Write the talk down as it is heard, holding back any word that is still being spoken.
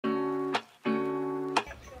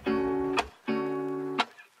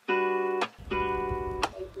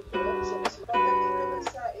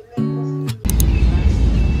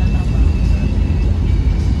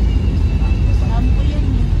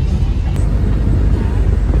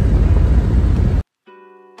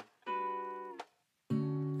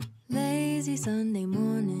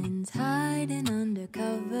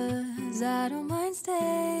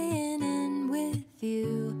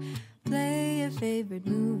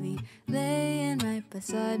movie, laying right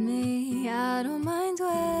beside me. I don't mind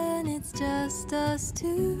when it's just us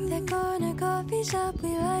two. That corner coffee shop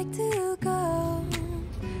we like to go.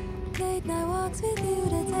 Late night walks with you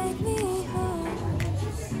to take me home.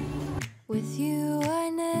 With you I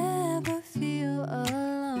never feel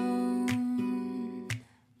alone.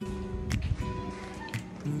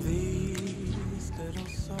 These little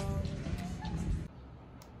songs.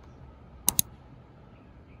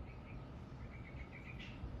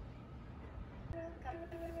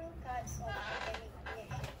 Several types of organic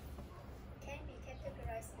DNA can be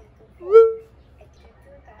categorized into two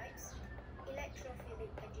types: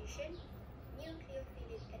 electrophilic addition,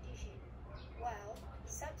 nucleophilic addition, while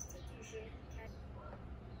substitution can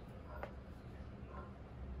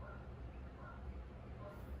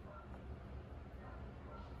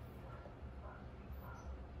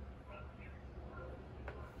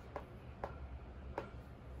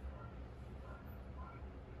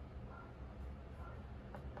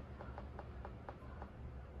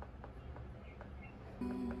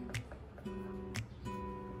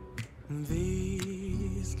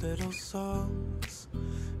These little songs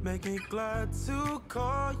make me glad to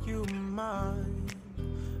call you mine,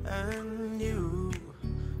 and you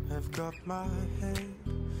have got my head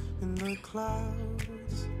in the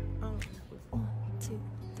clouds. Oh. 1, 2,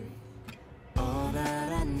 3. All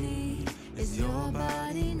that I need is your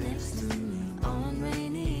body next to me on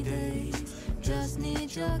rainy days. Just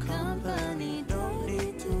need your company, don't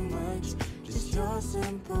need too much, just your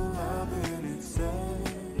simple love and it's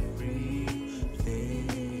everything.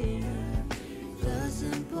 The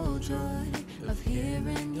simple joy of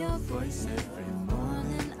hearing your voice every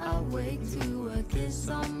morning. I wake to a kiss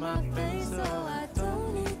on my face, so I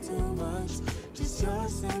don't need too much, Just your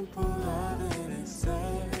simple love and it's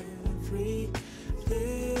everything.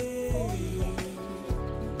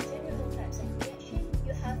 several types of reaction.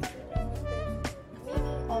 You have to know the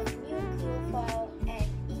meaning of nucleophile and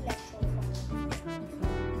electrophile.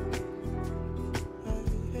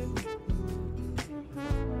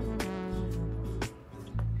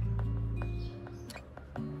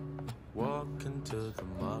 Walking to the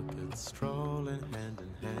market, strolling hand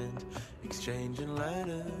in hand, exchanging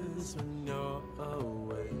letters when you're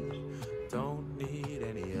away. Don't need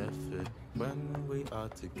any effort when we are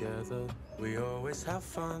together. We always have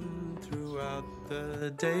fun throughout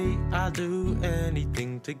the day. I'll do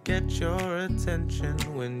anything to get your attention.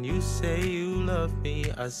 When you say you love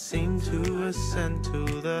me, I seem to ascend to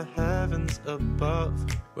the heavens above,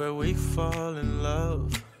 where we fall in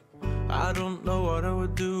love. I don't know what I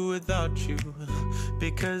would do without you,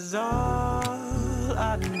 because all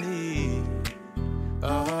I need,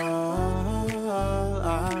 all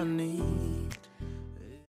I need.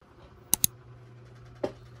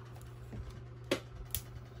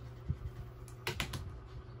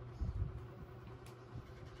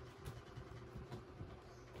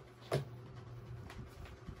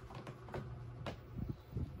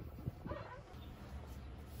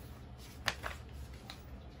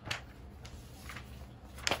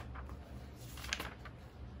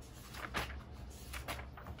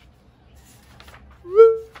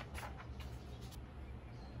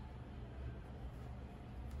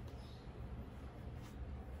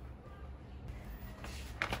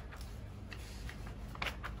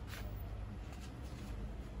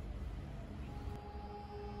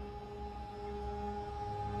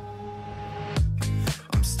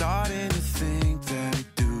 I'm starting to think that we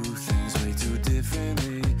do things way too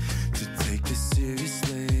differently, to take this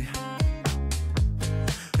seriously.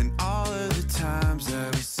 And all of the times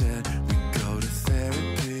that we said we'd go to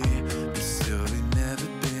therapy, but still we've never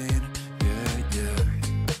been, yeah.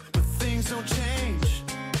 But things don't change,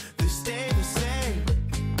 they stay the same.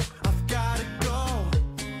 I've gotta go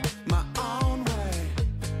my own way,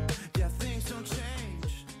 yeah, things don't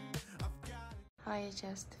change. I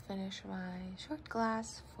just finished my short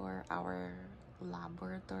class for our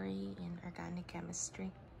laboratory in organic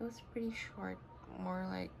chemistry. It was pretty short, more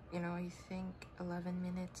like, I think 11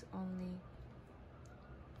 minutes only.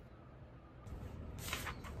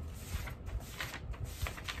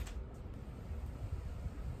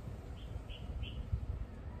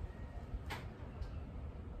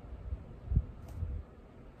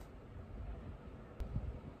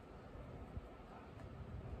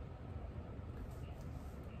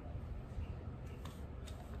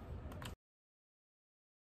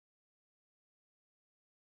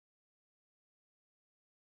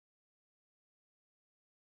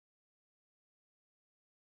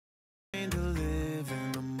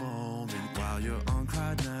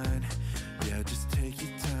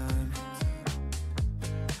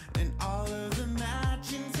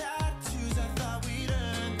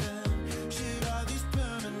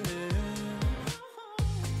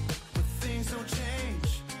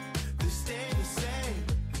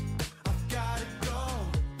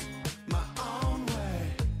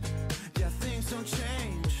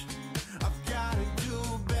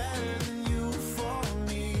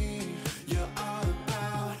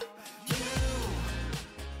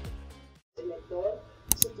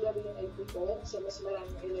 So, mas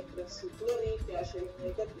maraming electrons si chlorine, kaya siya yung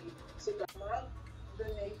negative. Si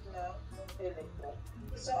mag-donate ng electron.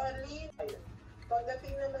 So, only, ayun.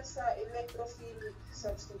 Pagdating naman sa electrophilic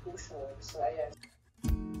substitution, so ayan.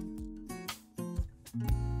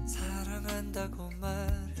 사랑한다고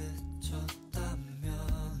말해줬다면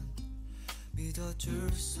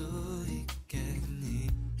믿어줄 수 있겠니?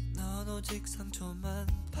 넌 오직 상처만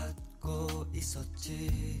받고 있었지.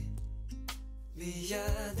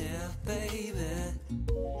 미안해 baby.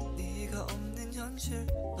 네가 없는 현실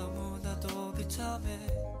너무나도 비참해.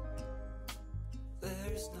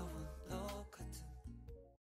 There's no one